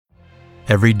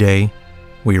Every day,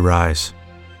 we rise,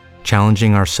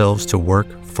 challenging ourselves to work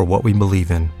for what we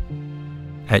believe in.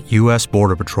 At U.S.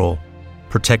 Border Patrol,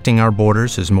 protecting our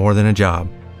borders is more than a job.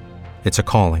 It's a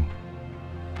calling.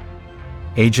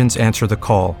 Agents answer the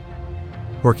call,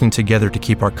 working together to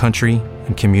keep our country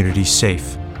and communities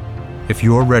safe. If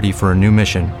you are ready for a new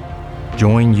mission,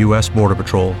 join U.S. Border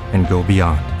Patrol and go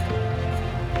beyond.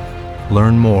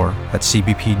 Learn more at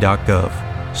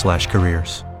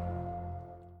cbp.gov/careers.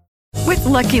 With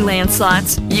Lucky Land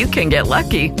Slots, you can get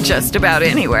lucky just about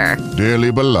anywhere.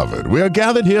 Dearly beloved, we are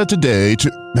gathered here today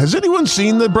to... Has anyone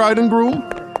seen the bride and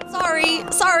groom?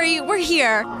 Sorry, we're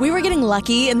here. We were getting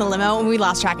lucky in the limo and we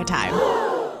lost track of time.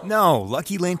 No,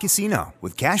 Lucky Land Casino,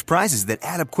 with cash prizes that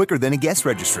add up quicker than a guest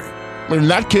registry. In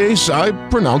that case, I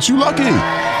pronounce you lucky.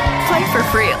 Play for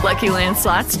free at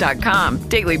LuckyLandSlots.com.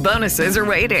 Daily bonuses are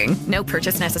waiting. No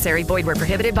purchase necessary. Void where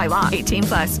prohibited by law.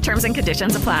 18+. Terms and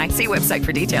conditions apply. See website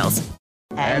for details.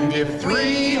 And if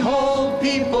three whole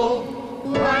people,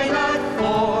 why not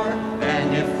four?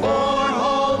 And if four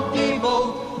whole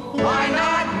people, why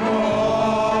not more?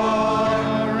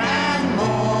 And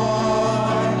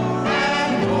more,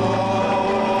 and more.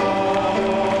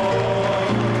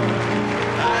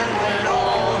 And when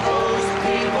all those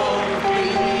people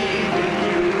believe in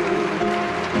you,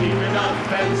 deep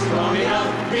enough and strong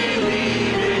enough,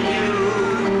 believe in you,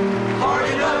 hard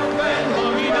enough and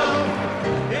long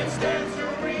enough, it stands to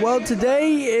reach. Well,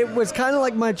 today it was kind of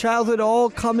like my childhood all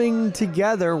coming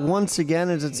together once again,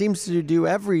 as it seems to do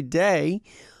every day.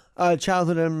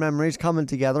 Childhood and memories coming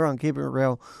together on Keeping It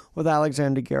Real with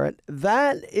Alexander Garrett.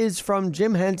 That is from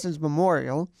Jim Henson's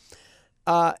memorial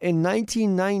in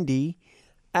 1990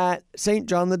 at St.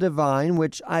 John the Divine,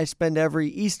 which I spend every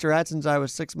Easter at since I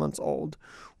was 6 months old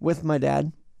with my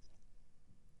dad.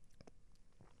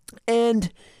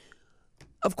 And,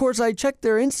 of course, I checked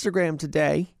their Instagram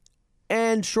today,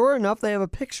 and sure enough, they have a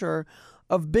picture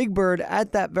of Big Bird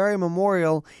at that very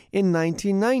memorial in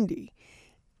 1990.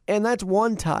 And that's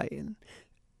one tie-in.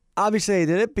 Obviously,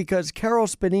 they did it because Carroll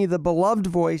Spinney, the beloved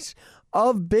voice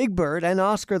of Big Bird and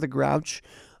Oscar the Grouch,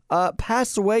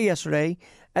 passed away yesterday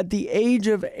at the age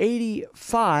of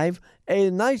 85. A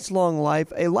nice long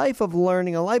life, a life of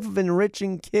learning, a life of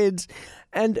enriching kids,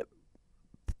 and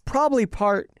probably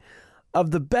part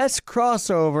of the best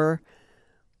crossover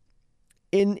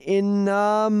in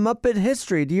Muppet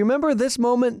history. Do you remember this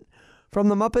moment from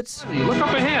the Muppets? Look up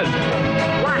ahead.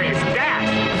 What is that?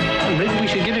 Maybe we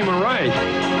should give him a ride.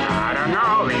 I don't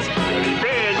know. It's pretty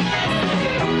big.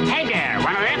 Hey there,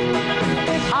 one of them?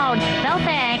 Oh, no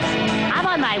thanks. I'm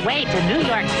on my way to New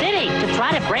York City to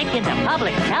try to break into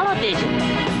public television.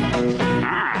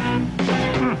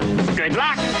 Good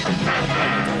luck.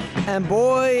 And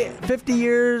boy, 50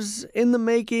 years in the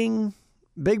making,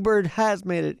 Big Bird has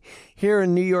made it here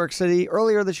in New York City.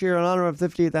 Earlier this year, in honor of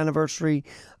 50th anniversary,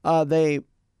 they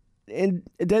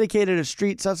dedicated a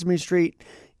street, Sesame Street,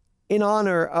 in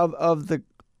honor of the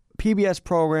PBS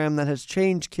program that has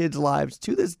changed kids' lives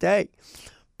to this day,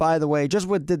 by the way, just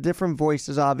with the different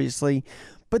voices, obviously.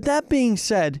 But that being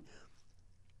said,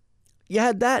 you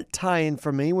had that tie-in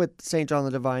for me with St. John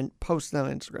the Divine, posted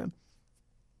on Instagram.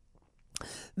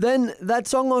 Then that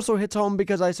song also hits home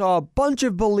because I saw a bunch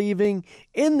of believing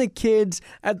in the kids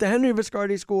at the Henry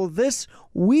Viscardi School this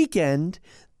weekend.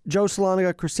 Joe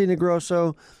Salonica, Christina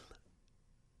Grosso,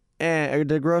 and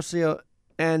DeGrosso,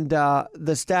 and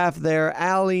the staff there,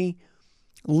 Allie,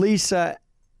 Lisa,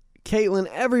 Caitlin,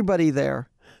 everybody there,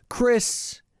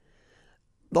 Chris,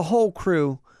 the whole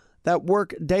crew that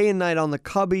work day and night on the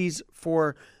Cubbies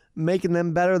for making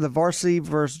them better. The varsity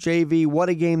versus JV, what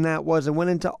a game that was. It went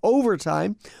into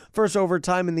overtime, first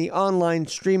overtime in the online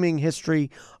streaming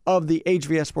history of the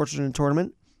HVS Sportsmanship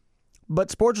Tournament. But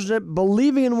sportsmanship,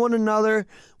 believing in one another,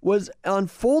 was on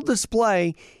full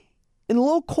display in a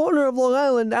little corner of Long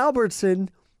Island, Albertson.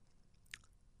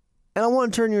 And I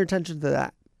want to turn your attention to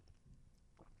that.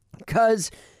 Because,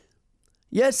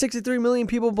 yes, 63 million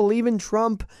people believe in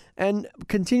Trump and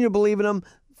continue to believe in him,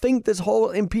 think this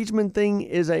whole impeachment thing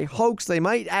is a hoax. They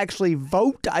might actually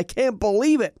vote. I can't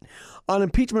believe it on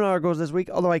impeachment articles this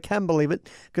week, although I can believe it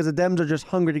because the Dems are just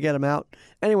hungry to get him out.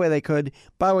 Anyway, they could.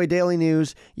 By the way, Daily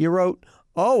News, you wrote,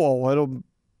 oh, well,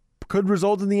 could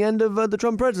result in the end of the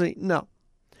Trump presidency. No.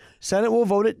 Senate will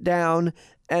vote it down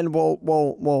and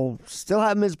we'll still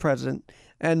have him as president.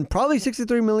 And probably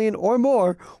 63 million or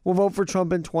more will vote for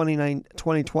Trump in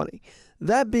 2020.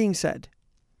 That being said,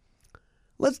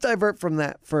 let's divert from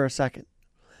that for a second.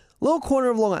 Little corner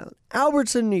of Long Island,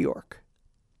 Albertson, New York.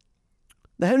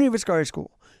 The Henry Viscardi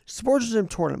School,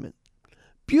 Sportsmanship Tournament.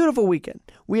 Beautiful weekend.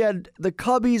 We had the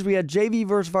Cubbies, we had JV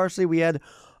versus varsity, we had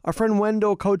our friend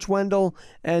Wendell, Coach Wendell,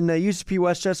 and UCP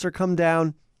Westchester come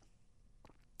down.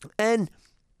 And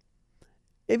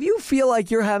if you feel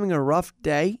like you're having a rough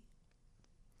day,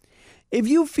 if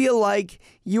you feel like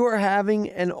you are having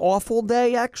an awful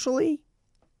day, actually,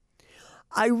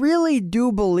 I really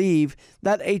do believe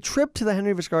that a trip to the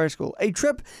Henry Viscardi School, a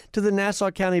trip to the Nassau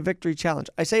County Victory Challenge,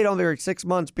 I say it only every 6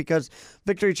 months because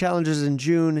Victory Challenge is in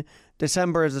June,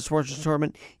 December is the sports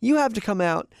tournament. You have to come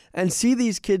out and see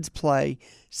these kids play,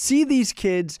 see these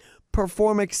kids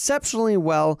perform exceptionally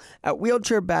well at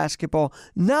wheelchair basketball,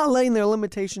 not letting their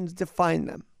limitations define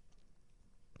them.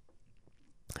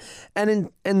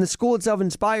 And the school itself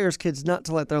inspires kids not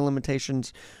to let their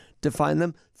limitations define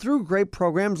them through great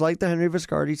programs like the Henry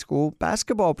Viscardi School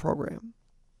basketball program.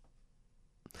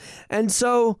 And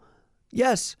so,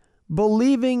 yes,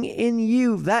 believing in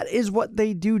you, that is what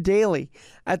they do daily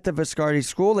at the Viscardi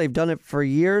School. They've done it for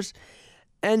years.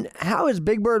 And how is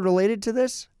Big Bird related to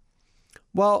this?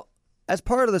 Well, as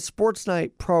part of the Sports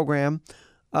Night program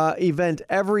event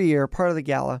every year, part of the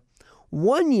gala,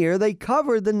 one year they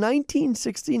covered the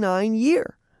 1969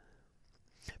 year.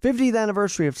 50th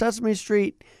anniversary of Sesame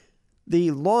Street,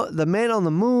 the Man on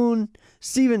the Moon.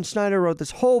 Steven Schneider wrote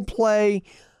this whole play.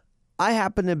 I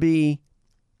happen to be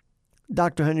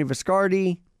Dr. Henry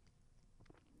Viscardi.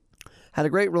 Had a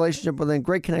great relationship with him,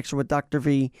 great connection with Dr.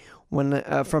 V when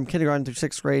from kindergarten through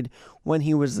 6th grade when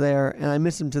he was there, and I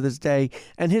miss him to this day.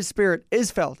 And his spirit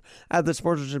is felt at the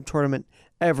sportsmanship tournament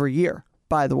every year,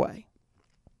 by the way.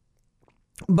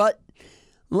 But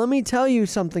let me tell you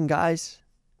something, guys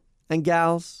and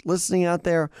gals listening out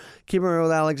there, keeping it real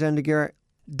with Alexander Garrett.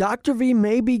 Dr. V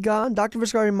may be gone. Dr.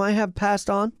 Viscardi might have passed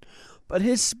on, but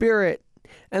his spirit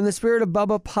and the spirit of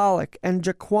Bubba Pollock and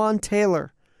Jaquan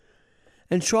Taylor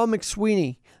and Sean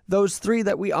McSweeney, those three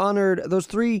that we honored, those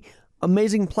three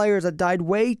amazing players that died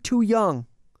way too young,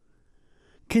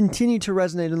 continue to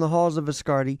resonate in the halls of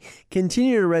Viscardi,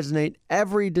 continue to resonate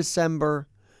every December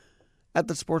at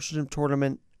the sportsmanship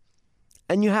tournament.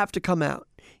 And you have to come out.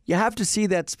 You have to see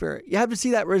that spirit. You have to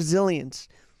see that resilience.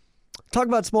 Talk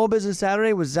about Small Business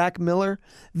Saturday with Zach Miller.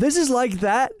 This is like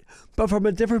that, but from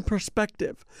a different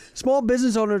perspective. Small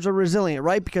business owners are resilient,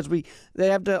 right? Because they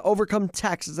have to overcome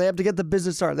taxes. They have to get the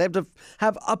business started. They have to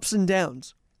have ups and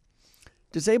downs.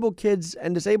 Disabled kids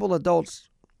and disabled adults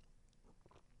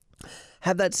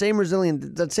have that same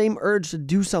resilience, that same urge to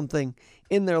do something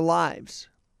in their lives.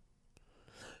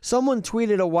 Someone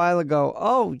tweeted a while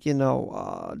ago,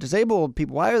 disabled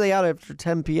people, why are they out after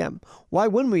 10 p.m.? Why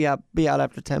wouldn't we be out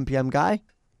after 10 p.m., guy?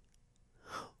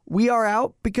 We are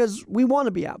out because we want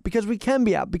to be out, because we can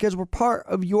be out, because we're part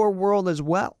of your world as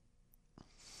well.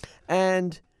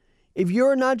 And if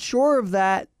you're not sure of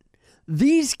that,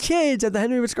 these kids at the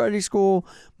Henry Viscardi School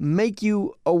make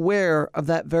you aware of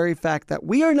that very fact that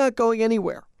we are not going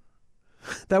anywhere,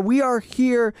 that we are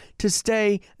here to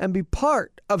stay and be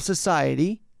part of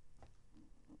society.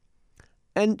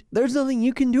 And there's nothing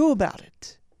you can do about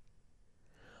it.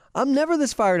 I'm never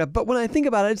this fired up, but when I think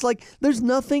about it, it's like there's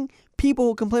nothing people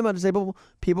who complain about disabled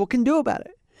people can do about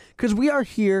it. Because we are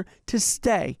here to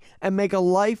stay and make a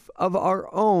life of our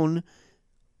own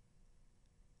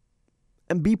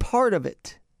and be part of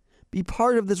it. Be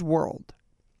part of this world.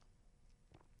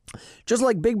 Just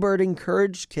like Big Bird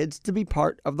encouraged kids to be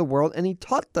part of the world, and he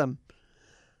taught them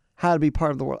how to be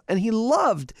part of the world. And he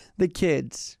loved the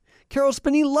kids. Carroll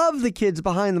Spinney loved the kids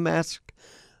behind the mask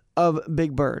of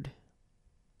Big Bird.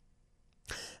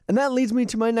 And that leads me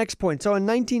to my next point. So in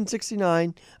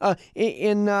 1969,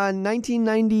 in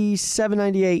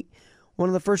 1997-98, one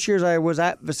of the first years I was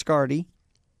at Viscardi,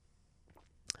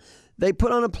 they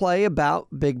put on a play about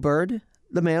Big Bird,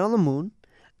 the Man on the Moon,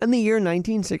 and the year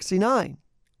 1969.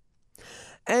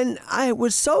 And I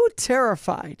was so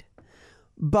terrified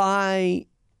by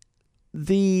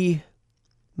the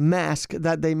mask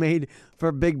that they made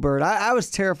for Big Bird. I was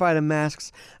terrified of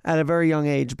masks at a very young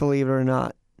age, believe it or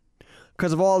not,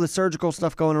 because of all the surgical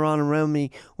stuff going around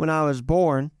me when I was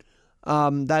born.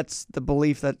 That's the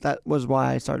belief that was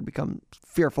why I started to become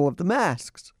fearful of the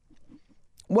masks.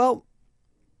 Well,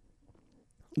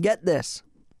 get this.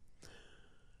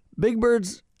 Big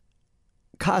Bird's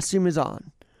costume is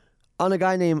on a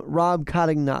guy named Rob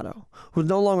Cotignato, who's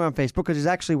no longer on Facebook because he's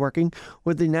actually working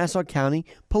with the Nassau County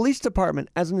Police Department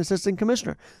as an assistant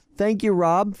commissioner. Thank you,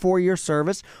 Rob, for your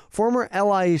service. Former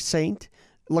LI Saint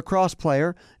lacrosse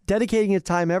player, dedicating his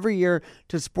time every year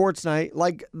to sports night,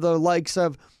 like the likes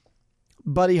of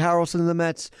Buddy Harrelson of the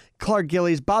Mets, Clark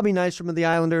Gillies, Bobby Nystrom of the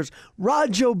Islanders,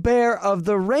 Rod Jobert of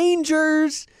the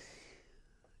Rangers,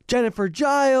 Jennifer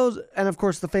Giles, and of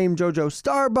course the famed JoJo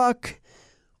Starbuck,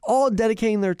 all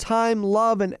dedicating their time,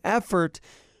 love, and effort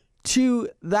to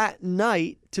that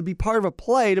night to be part of a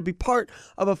play, to be part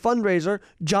of a fundraiser.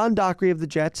 John Dockery of the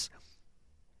Jets,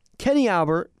 Kenny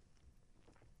Albert,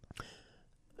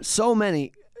 so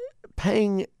many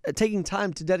taking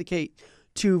time to dedicate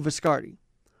to Viscardi.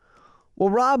 Well,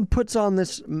 Rob puts on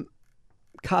this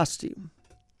costume,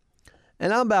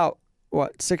 and I'm about,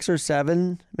 6 or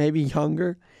 7, maybe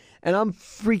younger, and I'm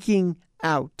freaking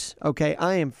out, okay?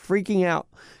 I am freaking out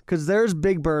because there's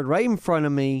Big Bird right in front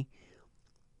of me,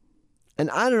 and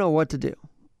I don't know what to do.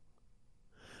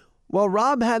 Well,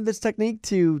 Rob had this technique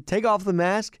to take off the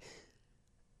mask,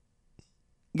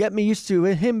 get me used to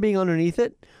him being underneath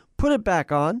it, put it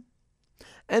back on,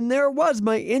 and there was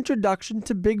my introduction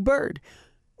to Big Bird.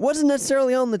 Wasn't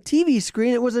necessarily on the TV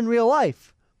screen, it was in real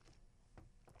life.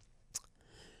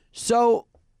 So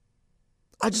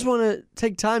I just want to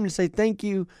take time to say thank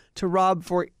you to Rob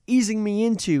for easing me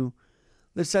into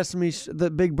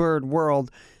the Big Bird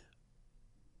world.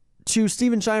 To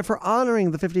Stephen Shiner for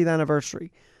honoring the 50th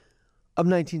anniversary of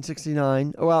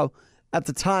 1969. Well, at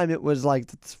the time it was like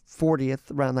the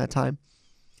 40th, around that time,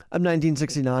 of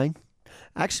 1969.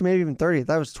 Actually, maybe even 30th.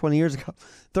 That was 20 years ago.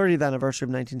 30th anniversary of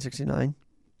 1969.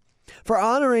 For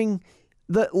honoring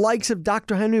the likes of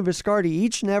Dr. Henry Viscardi.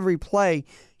 Each and every play,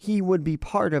 he would be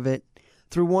part of it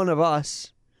through one of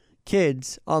us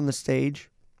kids on the stage.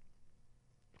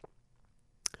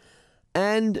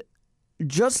 And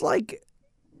just like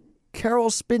Carroll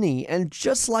Spinney and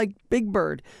just like Big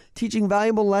Bird teaching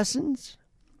valuable lessons,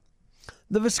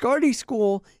 the Viscardi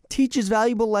School teaches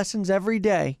valuable lessons every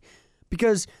day,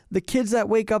 because the kids that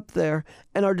wake up there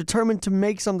and are determined to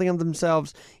make something of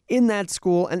themselves in that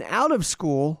school and out of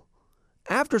school,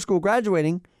 after school,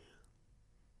 graduating,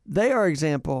 they are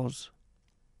examples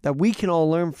that we can all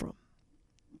learn from.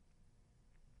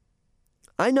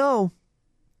 I know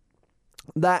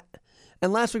that,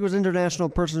 and last week was International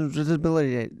Persons with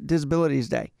Disabilities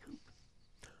Day.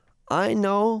 I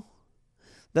know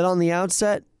that on the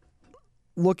outset,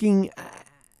 looking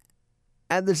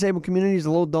at the disabled community is a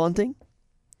little daunting,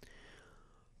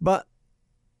 but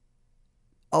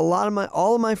all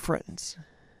of my friends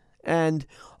and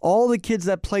all the kids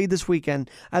that played this weekend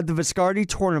at the Viscardi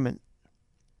tournament,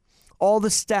 all the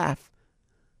staff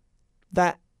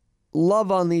that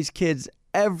love on these kids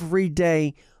every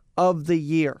day of the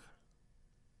year,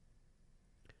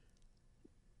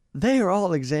 they are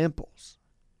all examples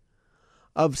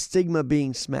of stigma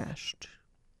being smashed.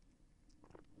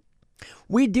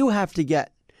 We do have to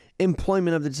get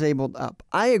employment of the disabled up.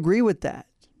 I agree with that.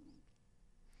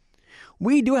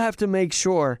 We do have to make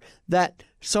sure that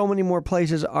so many more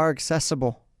places are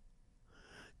accessible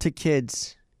to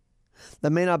kids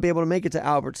that may not be able to make it to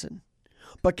Albertson,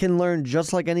 but can learn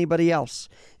just like anybody else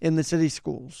in the city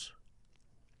schools.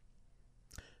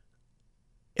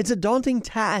 It's a daunting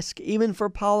task, even for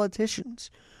politicians,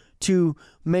 to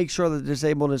make sure that the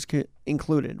disabled is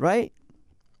included, right?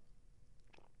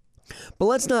 But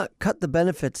let's not cut the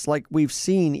benefits like we've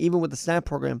seen, even with the SNAP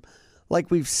program,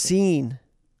 like we've seen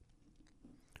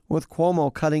with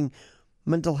Cuomo cutting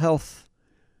mental health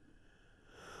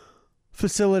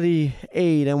facility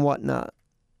aid and whatnot.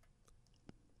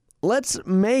 Let's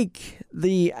make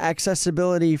the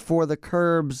accessibility for the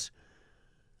curbs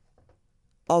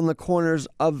on the corners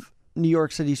of New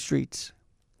York City streets.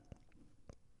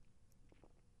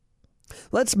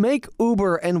 Let's make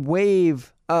Uber and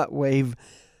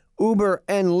Uber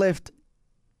and Lyft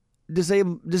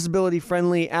disability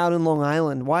friendly out in Long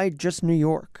Island. Why just New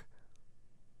York?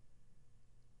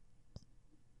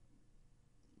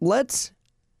 Let's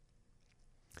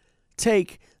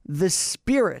take the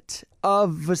spirit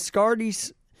of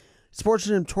Viscardi's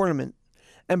Sportsmanship Tournament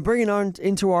and bring it on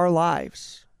into our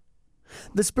lives.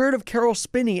 The spirit of Carroll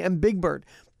Spinney and Big Bird,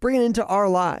 bring it into our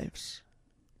lives.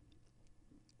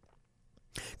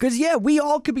 Because, yeah, we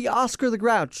all could be Oscar the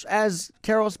Grouch, as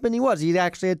Carroll Spinney was. He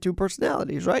actually had two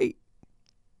personalities, right?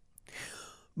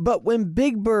 But when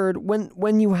Big Bird,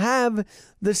 when you have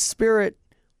the spirit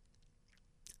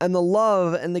and the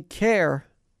love and the care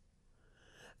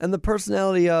and the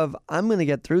personality of, I'm going to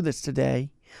get through this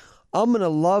today. I'm going to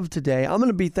love today. I'm going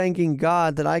to be thanking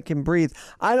God that I can breathe.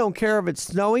 I don't care if it's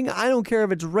snowing. I don't care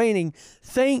if it's raining.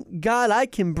 Thank God I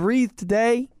can breathe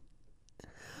today.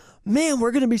 Man,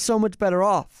 we're going to be so much better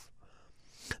off.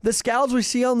 The scowls we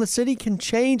see on the city can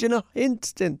change in an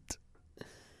instant.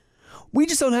 We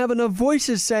just don't have enough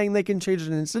voices saying they can change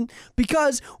in an instant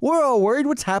because we're all worried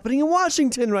what's happening in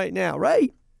Washington right now,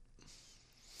 right?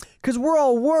 Because we're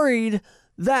all worried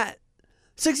that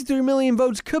 63 million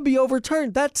votes could be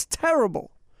overturned. That's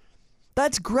terrible.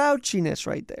 That's grouchiness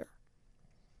right there.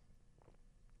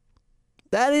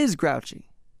 That is grouchy.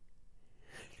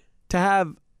 To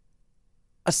have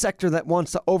a sector that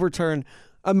wants to overturn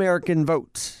American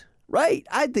votes, right?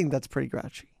 I think that's pretty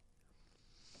grouchy.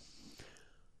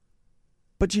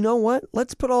 But you know what?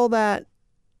 Let's put all that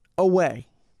away.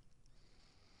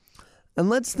 And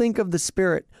let's think of the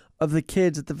spirit of the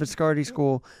kids at the Viscardi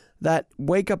school that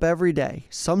wake up every day,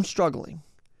 some struggling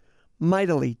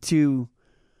mightily to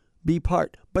be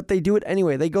part, but they do it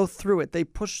anyway. They go through it. They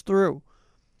push through.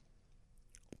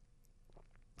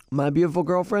 My beautiful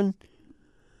girlfriend,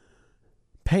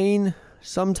 pain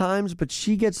sometimes, but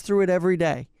she gets through it every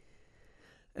day.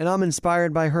 And I'm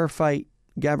inspired by her fight,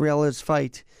 Gabriella's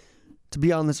fight, to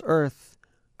be on this earth,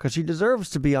 because she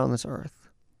deserves to be on this earth.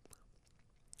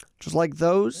 Just like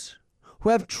those who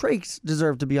have traits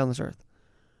deserve to be on this earth.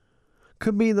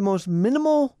 Could be the most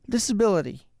minimal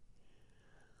disability,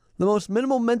 the most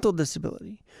minimal mental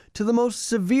disability, to the most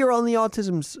severe on the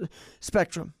autism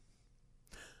spectrum.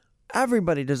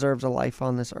 Everybody deserves a life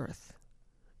on this earth,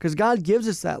 because God gives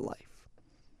us that life.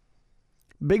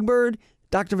 Big Bird,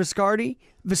 Dr. Viscardi,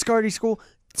 Viscardi School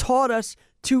taught us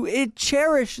to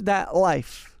cherish that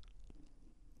life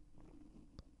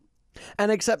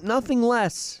and accept nothing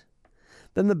less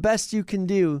than the best you can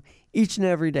do each and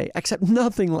every day. Accept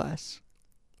nothing less.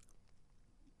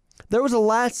 There was a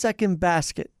last-second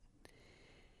basket,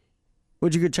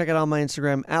 which you could check out on my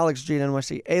Instagram,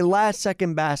 AlexGNYC, a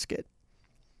last-second basket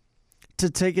to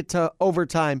take it to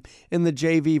overtime in the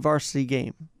JV varsity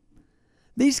game.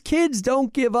 These kids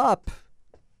don't give up.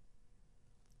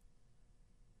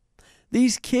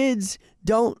 These kids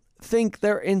don't think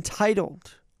they're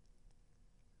entitled.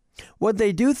 What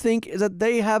they do think is that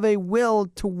they have a will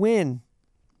to win.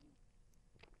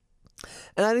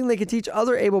 And I think they can teach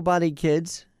other able-bodied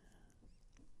kids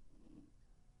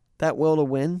that will to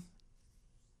win,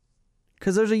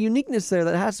 because there's a uniqueness there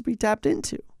that has to be tapped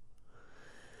into.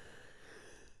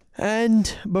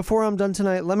 And before I'm done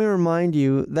tonight, let me remind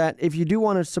you that if you do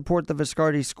want to support the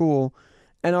Viscardi School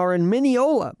and are in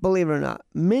Mineola, believe it or not,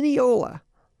 Mineola,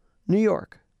 New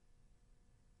York,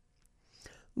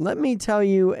 let me tell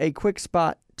you a quick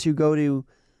spot to go to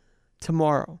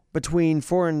tomorrow between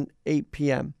 4 and 8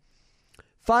 p.m.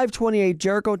 528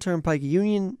 Jericho Turnpike,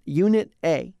 Unit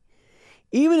A.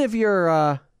 Even if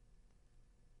you're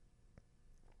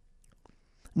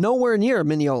nowhere near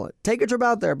Mineola, take a trip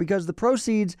out there, because the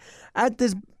proceeds at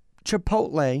this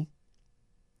Chipotle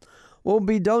will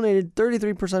be donated,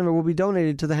 33% of it will be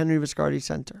donated to the Henry Viscardi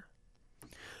Center.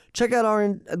 Check out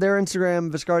their Instagram,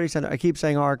 Viscardi Center. I keep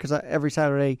saying our because every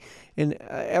Saturday and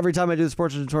every time I do the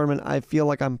sports tournament, I feel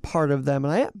like I'm part of them,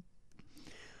 and I am,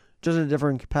 just in a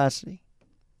different capacity.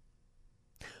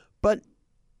 But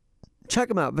check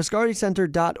them out,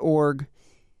 viscardicenter.org.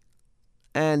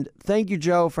 And thank you,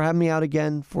 Joe, for having me out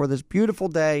again for this beautiful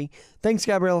day. Thanks,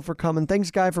 Gabriella, for coming.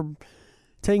 Thanks, Guy, for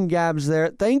taking Gabs there.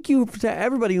 Thank you to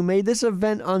everybody who made this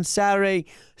event on Saturday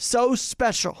so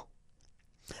special.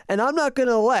 And I'm not going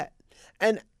to let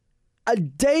a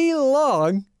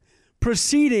day-long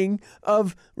proceeding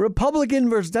of Republican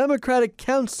versus Democratic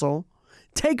counsel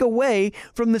take away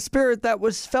from the spirit that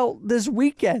was felt this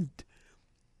weekend.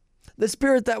 The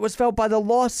spirit that was felt by the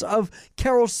loss of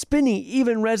Carroll Spinney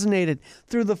even resonated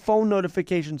through the phone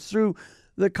notifications, through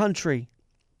the country.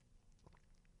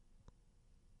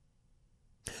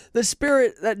 The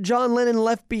spirit that John Lennon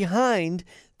left behind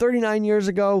 39 years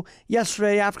ago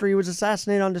yesterday after he was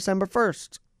assassinated on December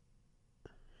 1st.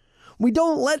 We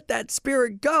don't let that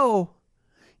spirit go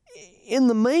in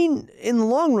the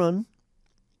long run.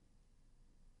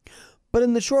 But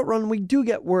in the short run, we do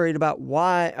get worried about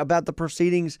the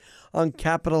proceedings on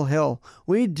Capitol Hill.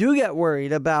 We do get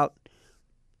worried about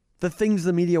the things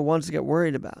the media wants to get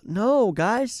worried about. No,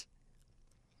 guys.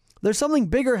 There's something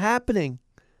bigger happening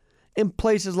in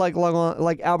places like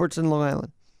Albertson, Long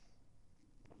Island.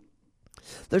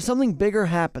 There's something bigger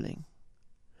happening.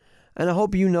 And I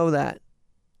hope you know that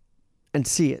and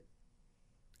see it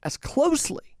as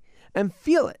closely and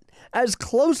feel it as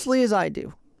closely as I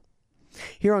do.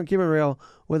 Here on Keep It Real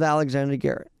with Alexander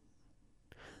Garrett.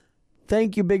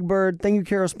 Thank you, Big Bird. Thank you,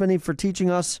 Carroll Spinney, for teaching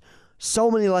us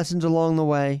so many lessons along the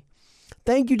way.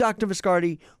 Thank you, Dr.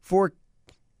 Viscardi, for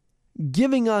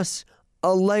giving us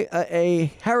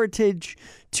a heritage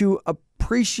to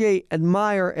appreciate,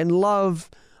 admire, and love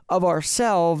of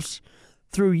ourselves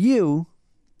through you.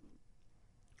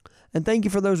 And thank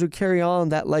you for those who carry on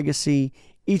that legacy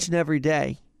each and every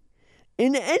day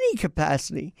in any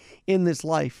capacity in this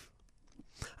life.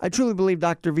 I truly believe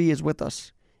Dr. V is with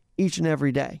us each and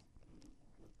every day.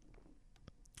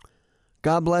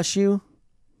 God bless you.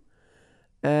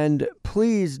 And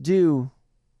please do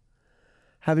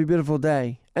have a beautiful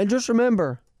day. And just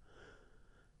remember,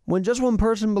 when just one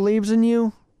person believes in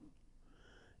you,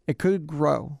 it could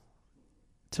grow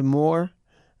to more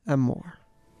and more.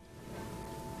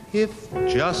 If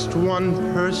just one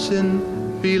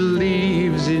person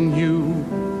believes in you,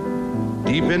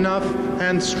 deep enough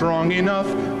and strong enough,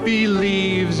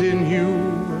 believes in you,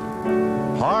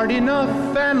 hard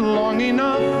enough and long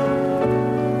enough,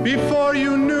 before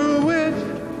you knew it,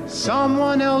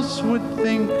 someone else would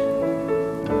think,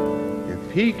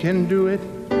 if he can do it,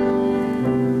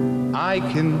 I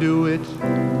can do it.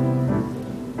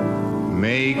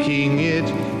 Making it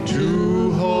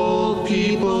two whole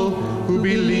people who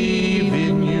believe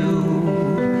in you,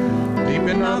 deep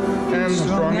enough and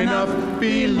strong enough,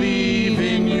 believe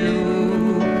in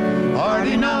you, hard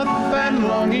enough and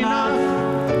long enough,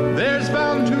 there's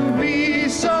bound to be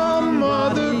some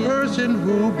other person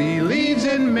who believes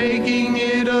in making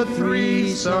it a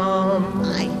threesome,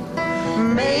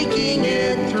 making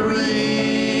it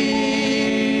three.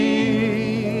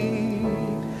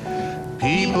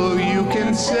 People you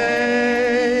can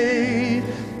say,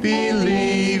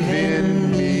 believe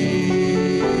in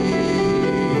me.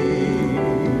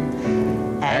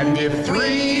 And if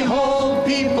three whole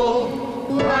people,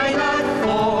 why not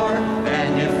four?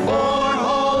 And if four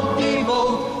whole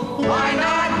people, why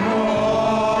not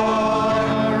more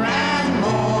and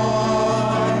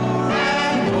more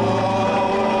and more?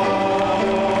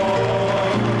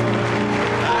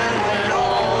 And when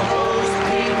all those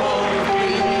people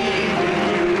believe in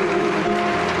you,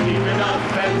 deep enough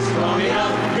and strong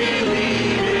enough,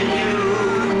 believe in you,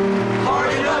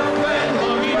 hard enough and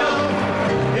long enough,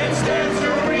 it stands to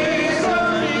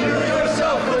reason you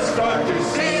yourself will start to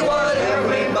see what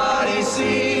everybody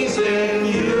sees in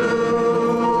you.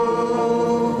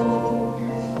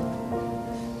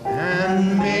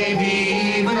 And maybe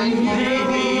even you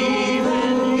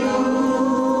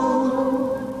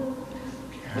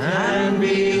can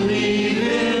believe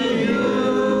in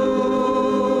you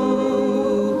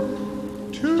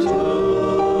too.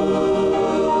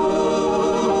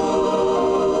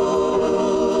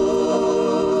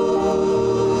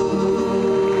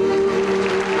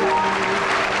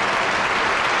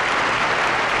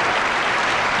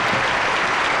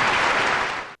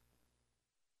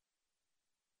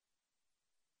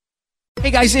 Hey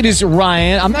guys, it is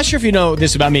Ryan. I'm not sure if you know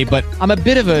this about me, but I'm a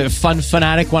bit of a fun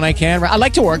fanatic when I can. I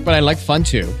like to work, but I like fun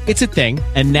too. It's a thing.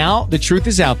 And now the truth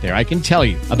is out there. I can tell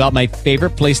you about my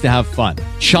favorite place to have fun.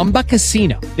 Chumba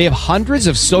Casino. They have hundreds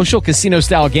of social casino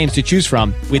style games to choose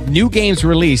from with new games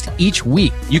released each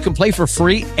week. You can play for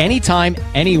free anytime,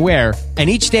 anywhere. And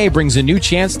each day brings a new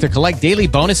chance to collect daily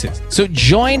bonuses. So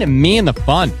join me in the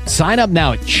fun. Sign up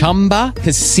now at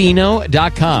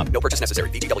ChumbaCasino.com. No purchase necessary.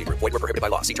 VGW Group. Void where prohibited by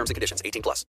law. See terms and conditions. 18+.